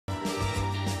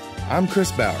I'm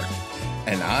Chris Bauer,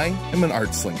 and I am an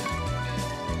art slinger.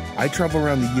 I travel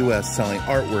around the U.S. selling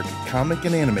artwork at comic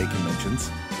and anime conventions,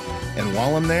 and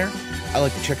while I'm there, I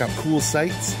like to check out cool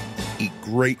sights, eat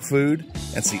great food,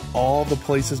 and see all the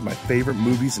places my favorite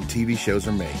movies and TV shows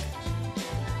are made.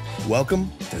 Welcome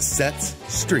to Sets,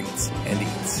 Streets, and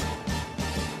Eats.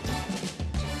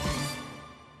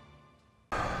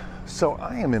 So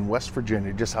I am in West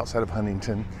Virginia, just outside of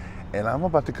Huntington, and I'm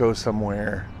about to go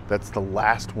somewhere that's the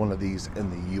last one of these in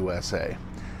the USA.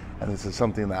 And this is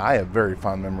something that I have very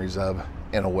fond memories of,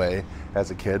 in a way, as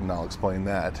a kid, and I'll explain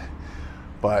that.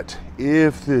 But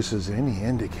if this is any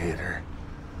indicator,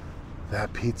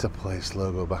 that pizza place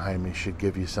logo behind me should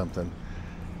give you something.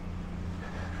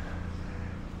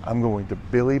 I'm going to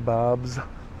Billy Bob's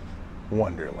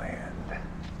Wonderland.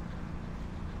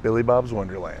 Billy Bob's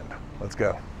Wonderland. Let's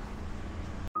go.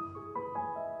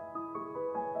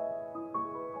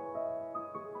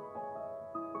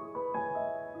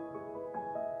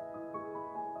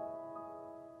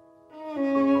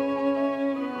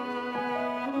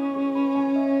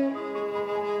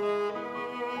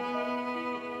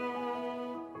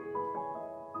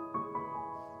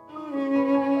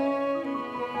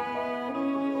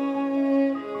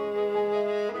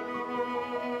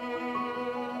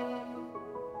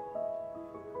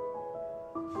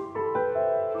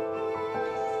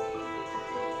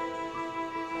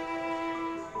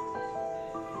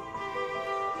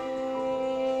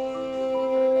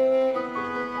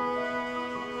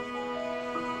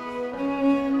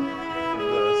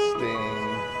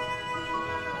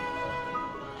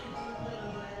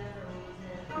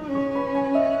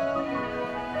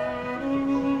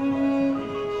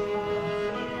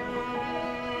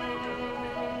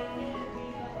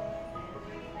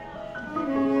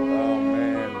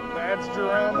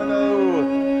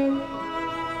 Geromino,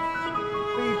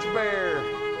 Beach Bear,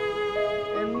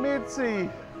 and Mitzi.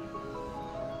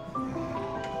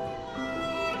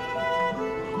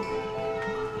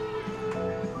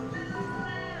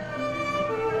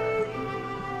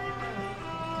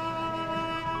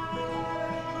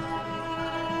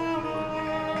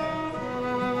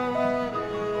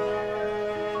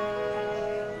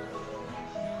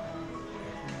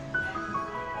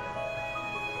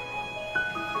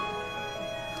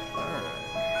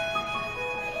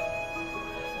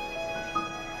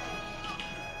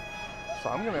 So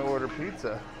I'm gonna order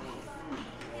pizza,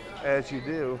 as you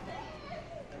do.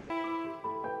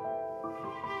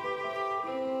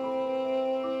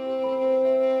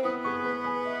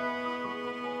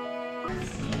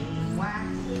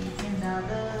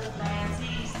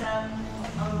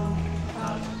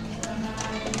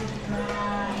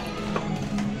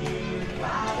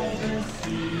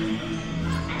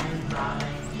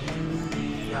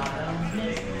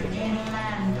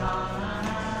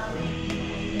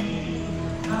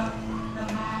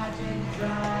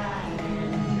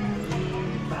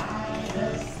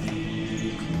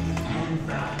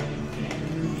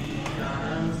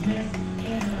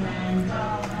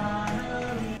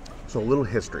 So a little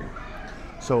history.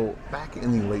 So back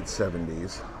in the late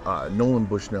 70s, Nolan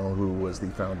Bushnell, who was the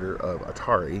founder of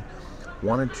Atari,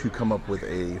 wanted to come up with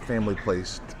a family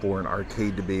place for an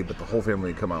arcade to be, but the whole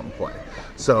family would come out and play.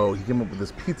 So he came up with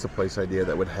this pizza place idea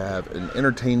that would have an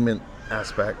entertainment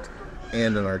aspect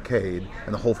and an arcade,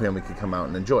 and the whole family could come out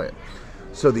and enjoy it.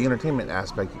 So the entertainment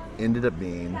aspect ended up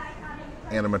being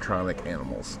animatronic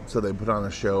animals. So they put on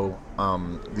a show.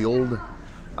 The old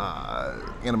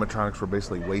animatronics were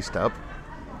basically waist up,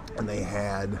 and they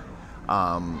had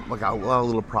like a lot of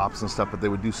little props and stuff, but they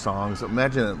would do songs.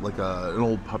 Imagine it like an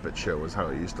old puppet show is how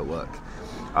it used to look.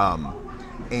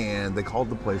 And they called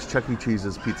the place Chuck E.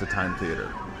 Cheese's Pizza Time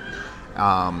Theater.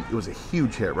 It was a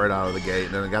huge hit right out of the gate,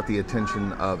 and then it got the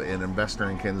attention of an investor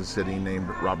in Kansas City named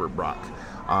Robert Brock.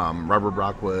 Robert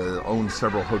Brock owned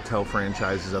several hotel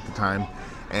franchises at the time,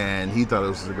 and he thought it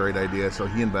was a great idea, so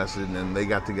he invested, and they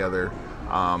got together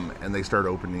and they started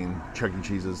opening Chuck E.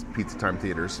 Cheese's Pizza Time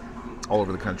theaters all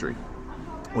over the country.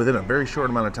 Within a very short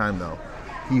amount of time, though,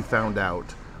 he found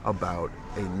out about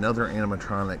another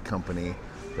animatronic company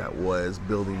that was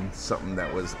building something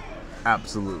that was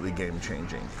absolutely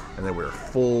game-changing, and they were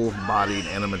full-bodied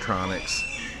animatronics,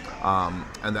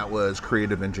 and that was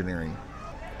creative engineering.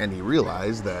 And he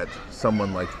realized that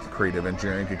someone like creative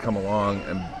engineering could come along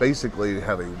and basically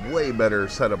have a way better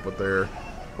setup with their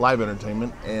live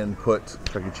entertainment and put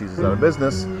Chuck E. Cheese's out of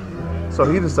business. So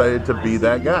he decided to be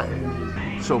that guy.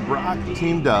 So Brock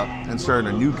teamed up and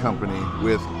started a new company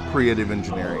with creative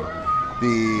engineering.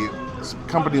 The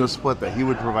company was split that he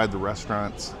would provide the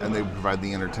restaurants and they would provide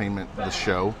the entertainment, the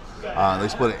show. They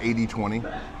split it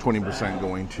 80-20, 20%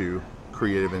 going to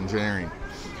creative engineering.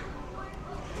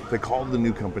 They called the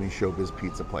new company Showbiz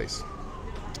Pizza Place.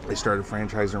 They started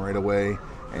franchising right away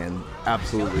and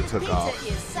absolutely took off.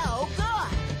 Pizza is so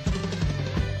good.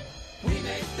 We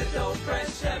make the dough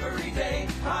fresh every day.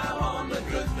 Pile on the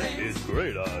good things. It's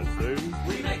great, I say.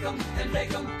 We make them and bake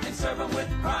them and serve them with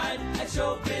pride at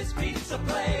Showbiz Pizza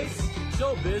Place.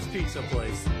 Showbiz Pizza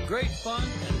Place. Great fun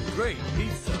and great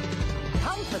pizza.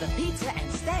 Come for the pizza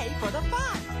and stay for the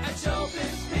fun. At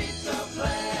Showbiz Pizza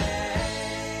Place.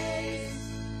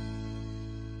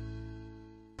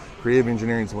 Creative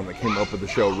engineering is the one that came up with the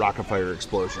show Rock-afire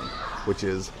Explosion, which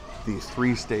is the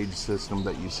 3-stage system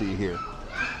that you see here.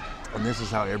 And this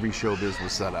is how every showbiz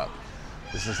was set up.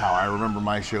 This is how I remember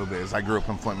my showbiz. I grew up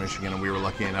in Flint, Michigan, and we were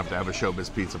lucky enough to have a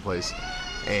Showbiz Pizza Place.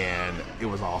 And it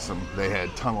was awesome. They had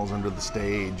tunnels under the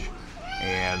stage,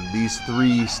 and these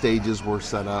 3 stages were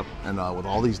set up, and with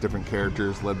all these different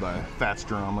characters led by Fatz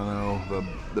Geromino,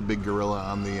 the big gorilla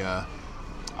on the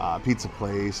pizza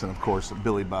place, and of course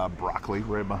Billy Bob Broccoli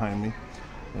right behind me,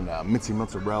 and Mitzi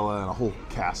Mozzerella, and a whole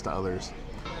cast of others.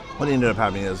 What ended up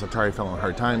happening is Atari fell on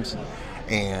hard times,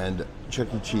 and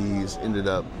Chuck E. Cheese ended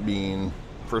up being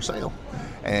for sale,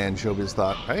 and Showbiz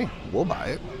thought, hey, we'll buy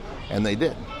it, and they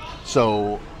did.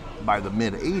 So by the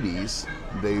mid 80s,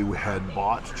 they had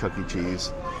bought Chuck E.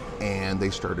 Cheese and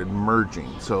they started merging.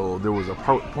 So there was a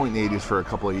point in the 80s for a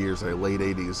couple of years, the late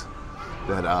 80s,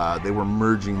 that they were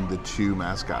merging the 2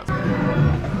 mascots.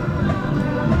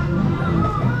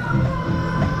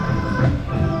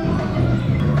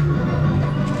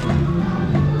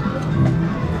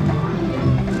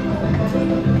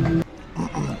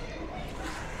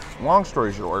 Long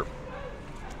story short,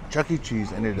 Chuck E.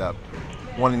 Cheese ended up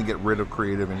wanting to get rid of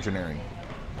creative engineering.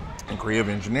 And creative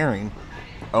engineering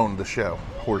owned the show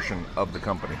portion of the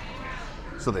company.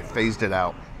 So they phased it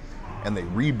out and they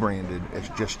rebranded as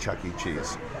just Chuck E.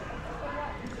 Cheese.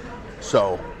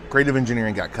 So creative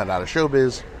engineering got cut out of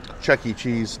Showbiz. Chuck E.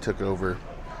 Cheese took over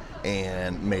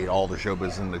and made all the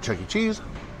Showbiz into Chuck E. Cheese.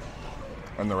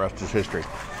 And the rest is history.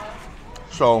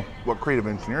 So what creative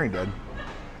engineering did,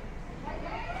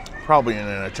 probably in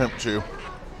an attempt to,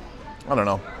 I don't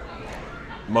know,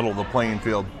 muddle the playing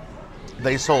field,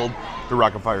 they sold the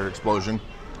Rock-afire Explosion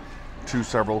to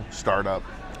several startup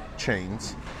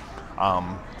chains,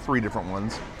 3 different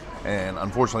ones, and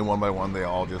unfortunately one by one they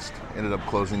all just ended up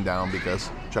closing down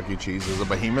because Chuck E. Cheese is a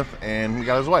behemoth and he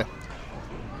got his way.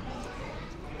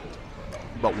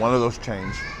 But one of those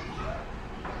chains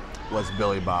was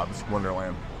Billy Bob's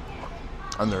Wonderland,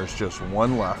 and there's just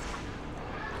one left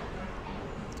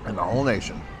in the whole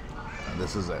nation, and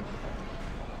this is it.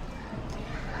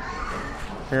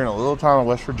 Here in a little town of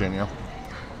West Virginia,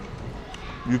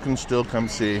 you can still come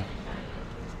see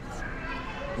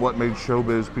what made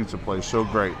Showbiz Pizza Place so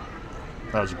great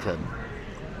as a kid.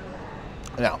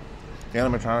 Now, the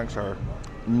animatronics are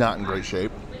not in great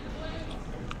shape,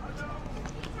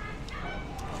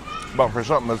 but for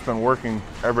something that's been working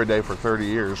every day for 30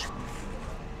 years,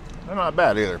 they're not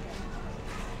bad either.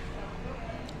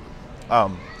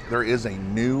 There is a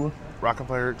new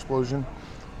Rock-afire Explosion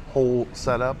whole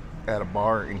setup at a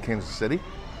bar in Kansas City.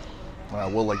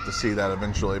 We'll like to see that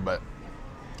eventually, but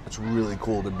it's really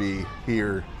cool to be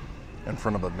here in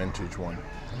front of a vintage one,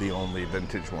 the only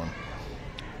vintage one,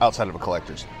 outside of a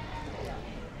collector's.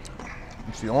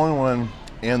 It's the only one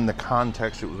in the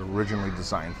context it was originally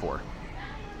designed for,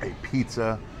 a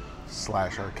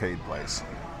pizza/arcade place.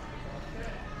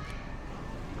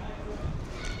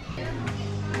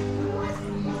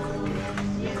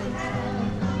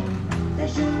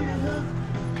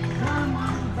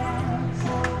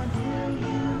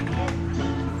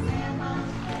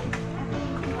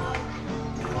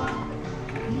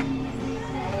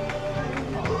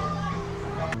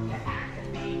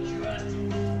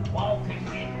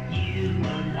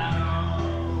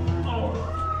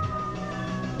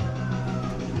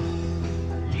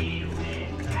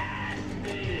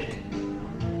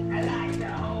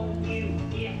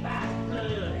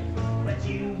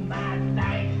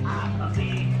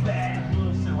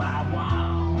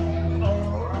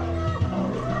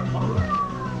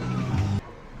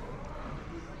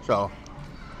 So,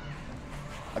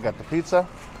 I got the pizza,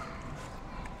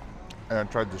 and I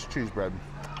tried this cheese bread.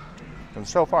 And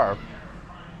so far,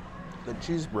 the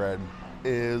cheese bread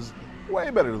is way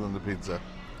better than the pizza.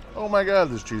 Oh my God,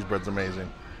 this cheese bread's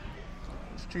amazing.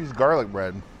 This cheese garlic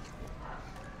bread,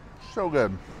 so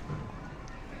good.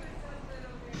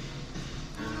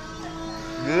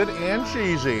 Good and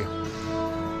cheesy.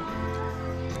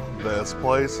 This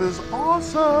place is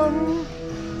awesome.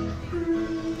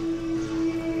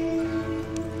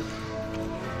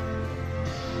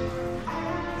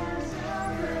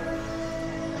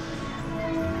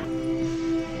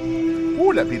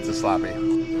 Ooh, that pizza's sloppy.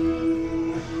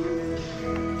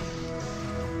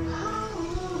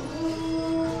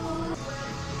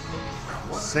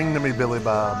 Sing to me, Billy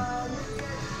Bob.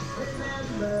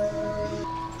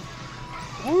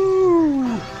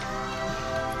 Woo!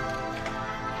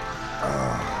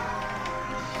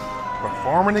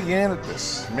 Performing again at the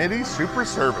Smitty Super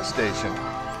Service Station.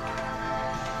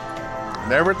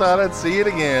 Never thought I'd see it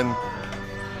again.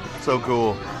 So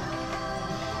cool.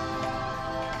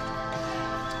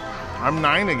 I'm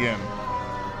 9 again.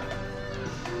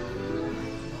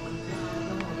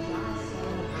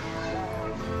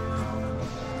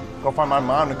 Go find my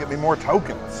mom and get me more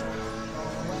tokens.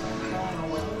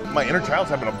 My inner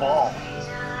child's having a ball.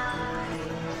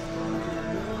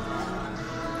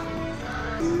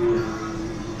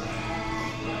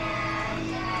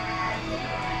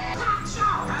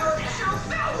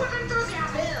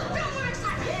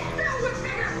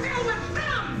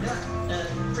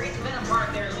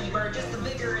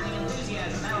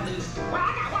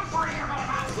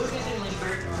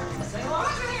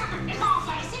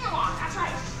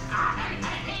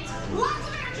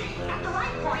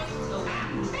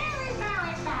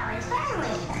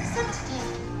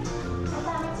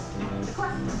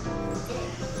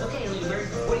 Okay, Lady Bird,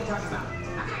 what are you talking about?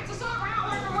 Okay, it's a song where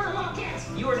we were little kids.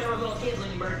 You were never little kids,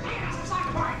 Lady Bird. Yeah, that's beside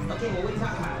the point. Okay, well, what are you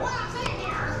talking about? What I'm saying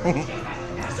here is that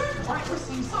at a certain point we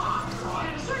sing songs, and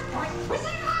at a certain point we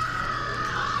sing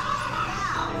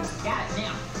Got it,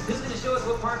 now, who's going to show us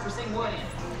what parts we sing what in?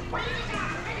 Well, you just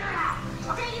have to figure it out.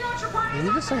 Okay, you know what your part is? Did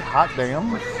you just say hot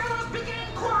damn? When you hear those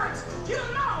beginning chords, you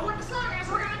know what the song is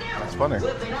we're going to do. That's funny.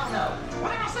 What if they don't know?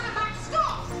 Well, then I'll send it back to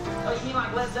school. Oh, you mean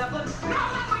like Led Zeppelin? No,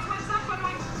 not like Led Zeppelin,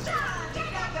 like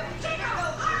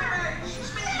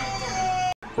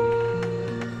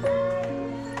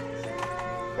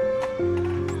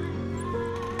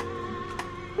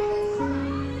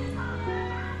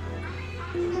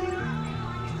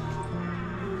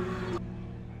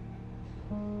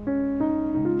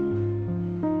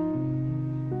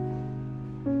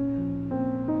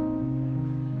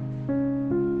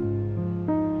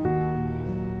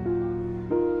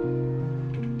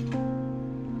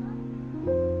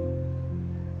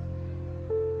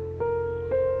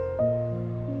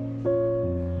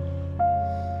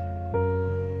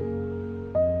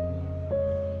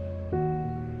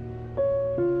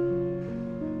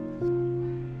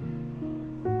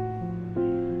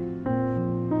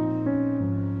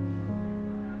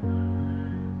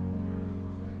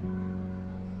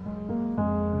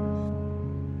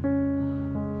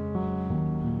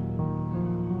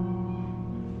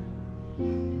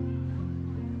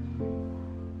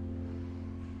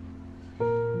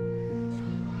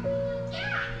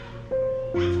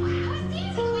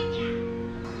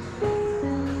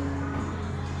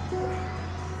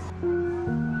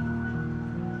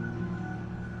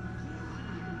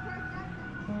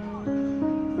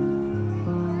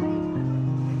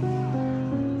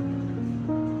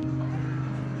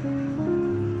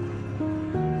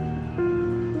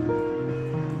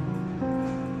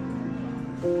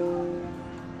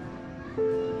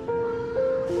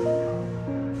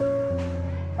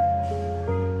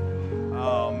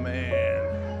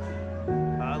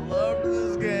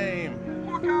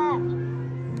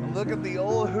Look at the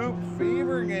old Hoop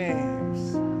Fever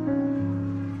games.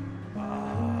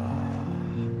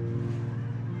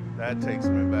 That takes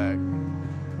me back.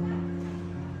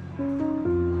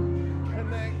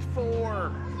 Connect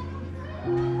 4.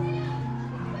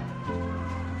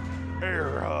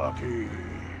 Air hockey.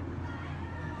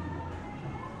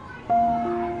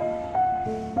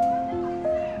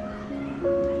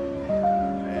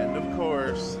 And of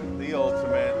course, the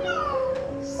ultimate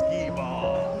skee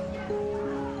ball.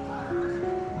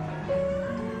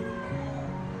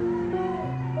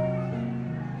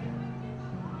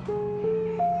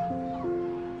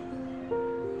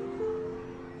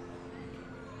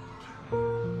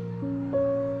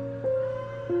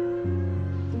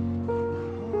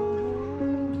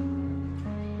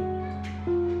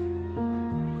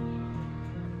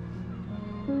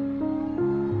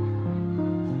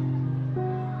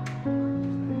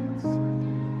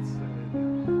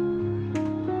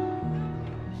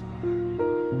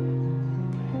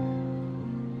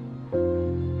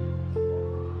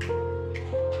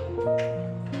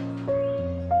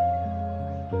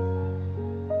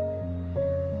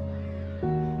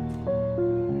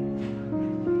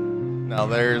 Now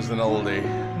there's an oldie.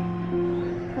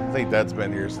 I think that's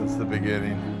been here since the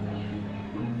beginning.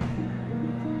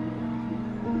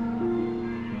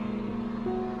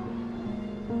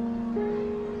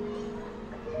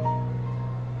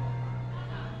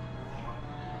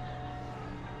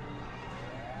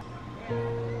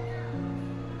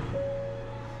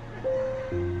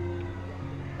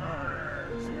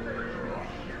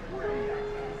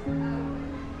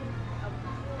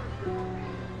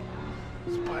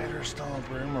 Fire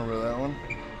Stomper, I remember that one.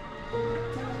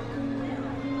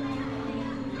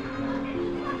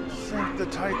 Sink the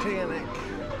Titanic.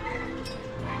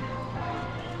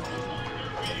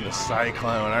 The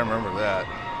Cyclone, I remember that.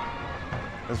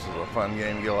 This was a fun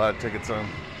game to get a lot of tickets on.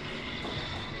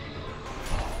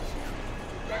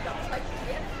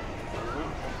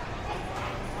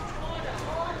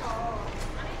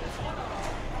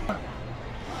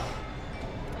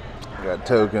 Got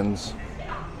tokens,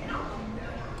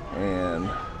 and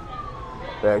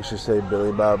they actually say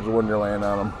Billy Bob's Wonderland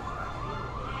on them.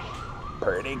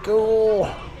 Pretty cool.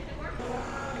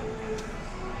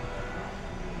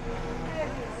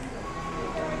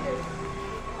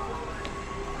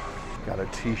 Got a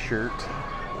t-shirt.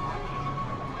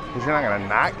 Because you're not gonna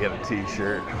not get a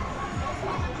t-shirt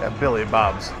at Billy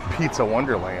Bob's Pizza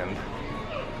Wonderland.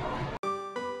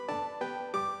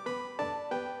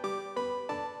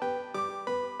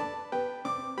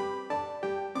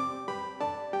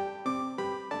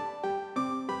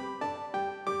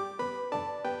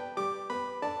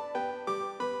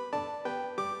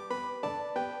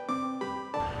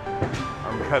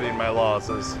 I'm cutting my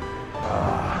losses.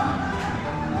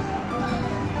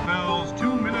 Bell's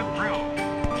 2-minute drill.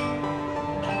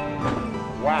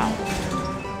 Wow.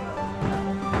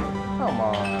 Come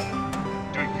on.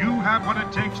 Do you have what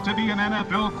it takes to be an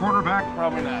NFL quarterback?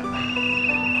 Probably not.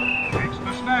 Takes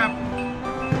the snap.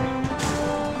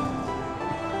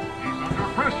 He's under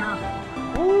pressure.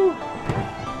 Woo.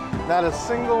 Not a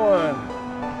single one.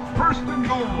 First and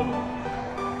goal.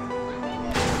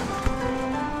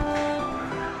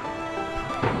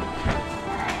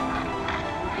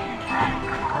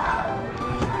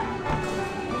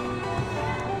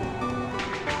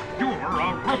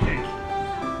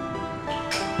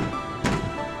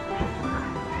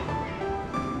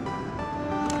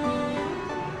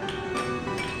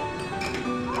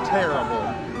 Terrible.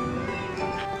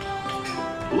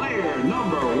 Player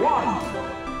number 1.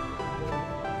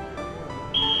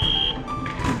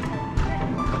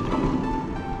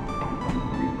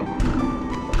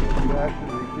 You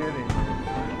actually kidding?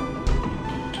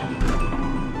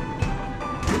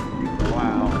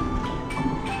 Wow.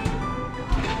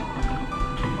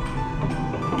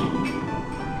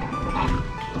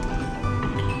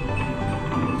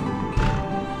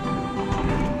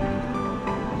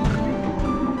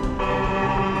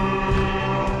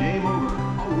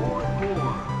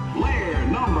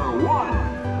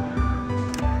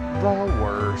 The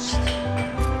worst.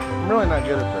 I'm really not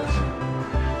good at this.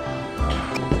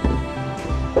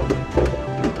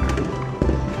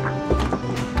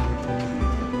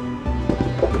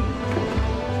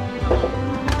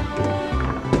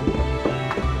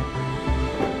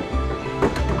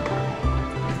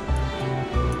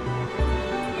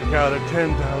 I got a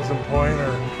 10,000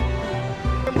 pointer.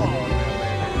 Come on, man.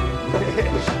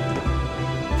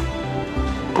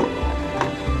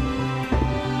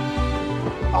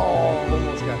 Oh,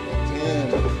 almost got that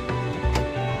 10.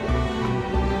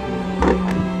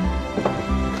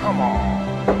 Come on.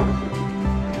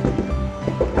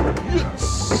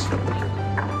 Yes.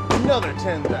 Another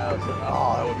 10,000.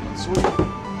 Oh, that would have been sweet.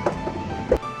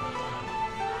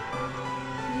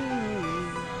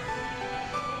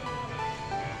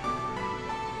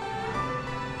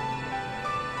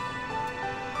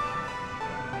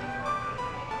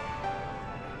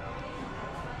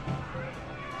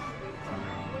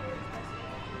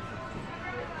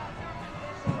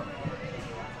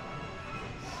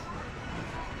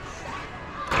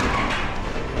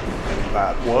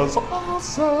 That was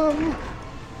awesome.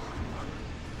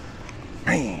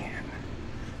 Man,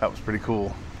 that was pretty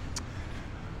cool.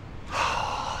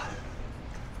 I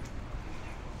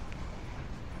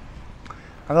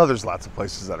know there's lots of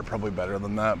places that are probably better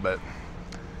than that, but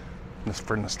just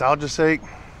for nostalgia's sake,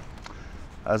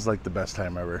 that was like the best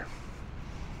time ever.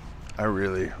 I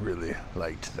really, really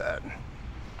liked that.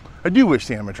 I do wish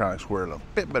the animatronics were in a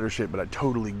bit better shape, but I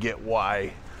totally get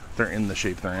why they're in the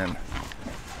shape they're in.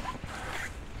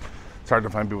 It's hard to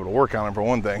find people to work on them, for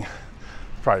one thing.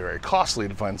 It's probably very costly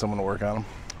to find someone to work on them.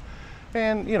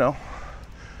 And, you know,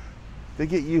 they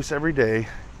get use every day,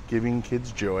 giving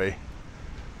kids joy.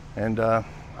 And I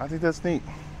think that's neat.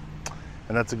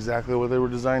 And that's exactly what they were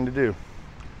designed to do.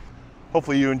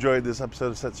 Hopefully you enjoyed this episode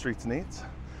of Set Streets and Eats.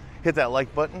 Hit that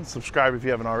like button, subscribe if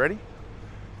you haven't already.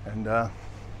 And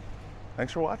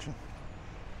thanks for watching.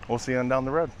 We'll see you on down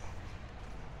the road.